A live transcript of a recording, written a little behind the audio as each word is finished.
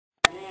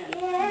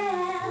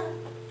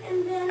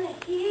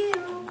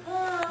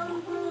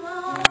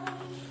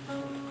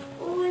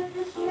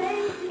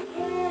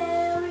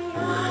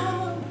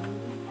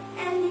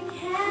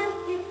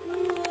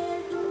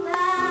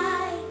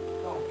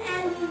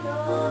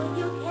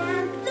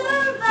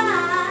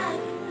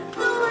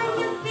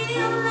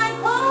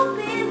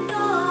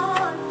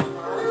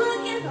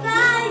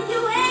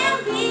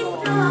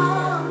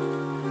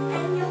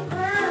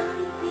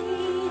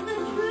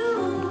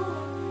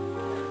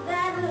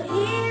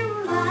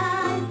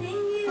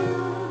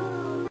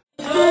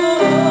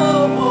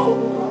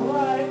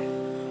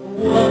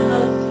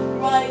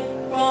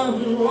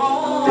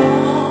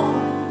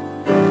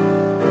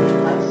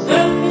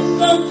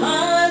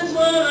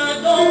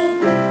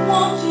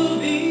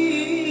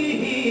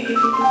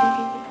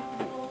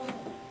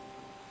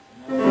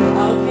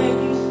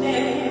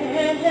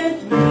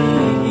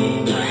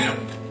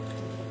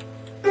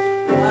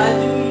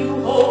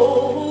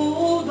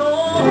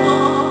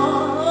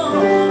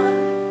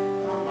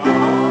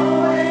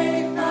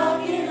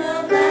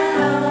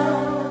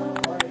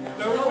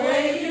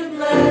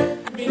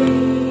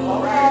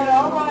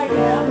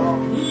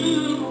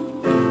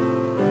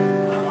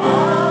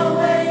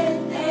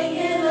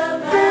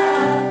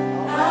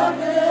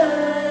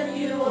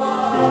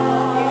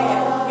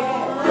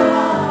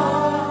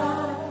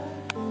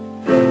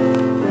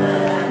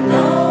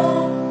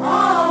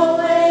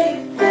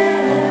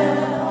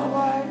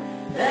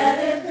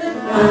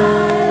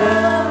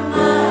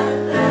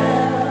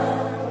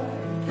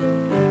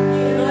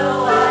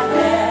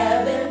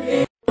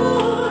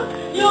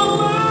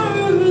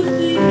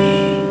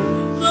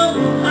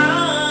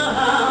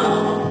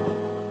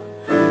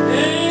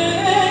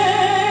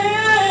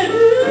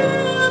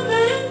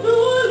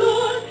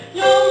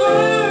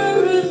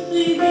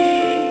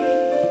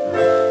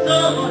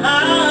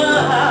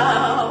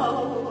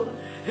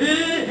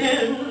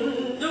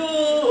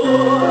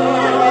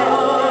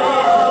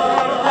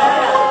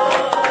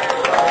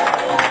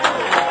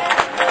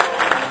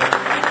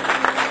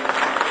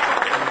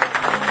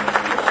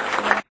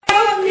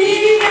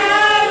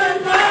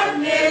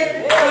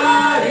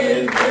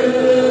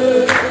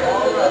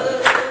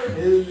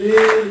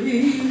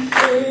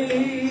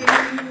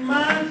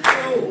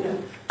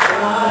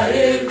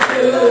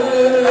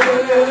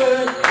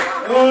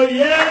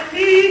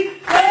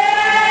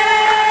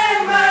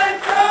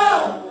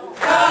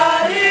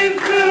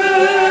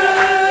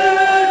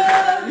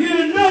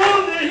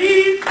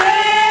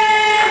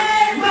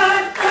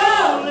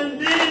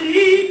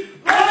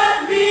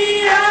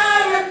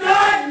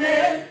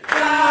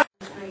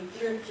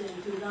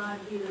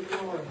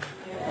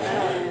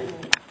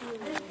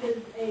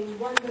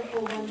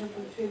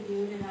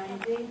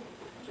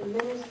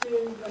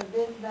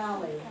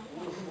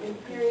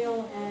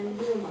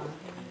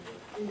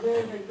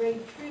deserve a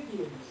great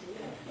tribute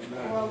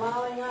for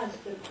allowing us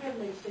the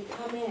privilege to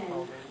come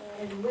in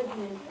and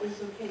witness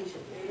this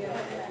occasion.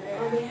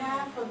 On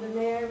behalf of the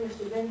mayor,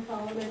 Mr. Ben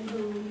Sullivan, who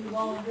you've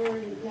all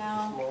heard is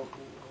now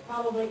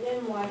probably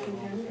in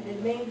Washington,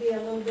 it may be a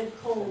little bit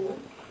cold,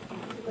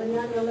 but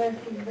nonetheless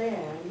he's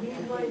there. And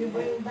he's going to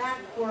bring back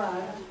for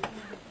us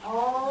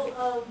all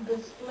of the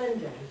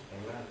splendor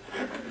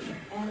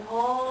and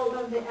all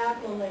of the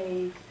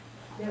accolades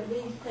that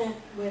we sent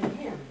with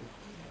him.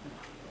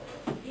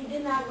 He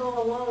did not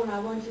go alone, I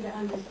want you to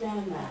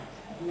understand that.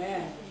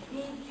 Amen.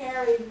 He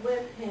carried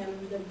with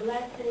him the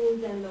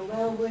blessings and the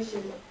well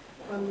wishes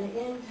from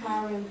the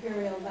entire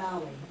Imperial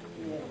Valley.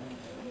 Yeah.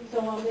 So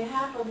on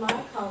behalf of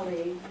my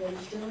colleagues that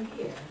are still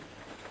here,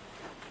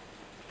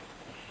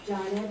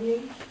 John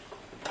Edley,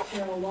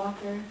 Cheryl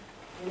Walker,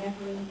 and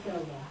Ephraim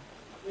Silva,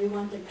 we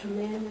want to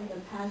commend the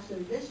pastor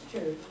of this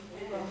church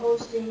for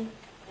hosting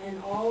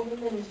and all the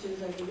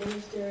ministers of the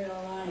Ministerial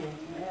Alliance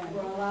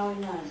for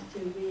allowing us to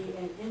be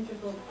an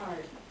integral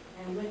part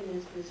and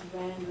witness this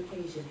grand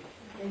occasion.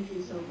 Thank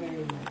you so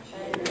very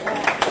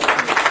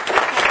much.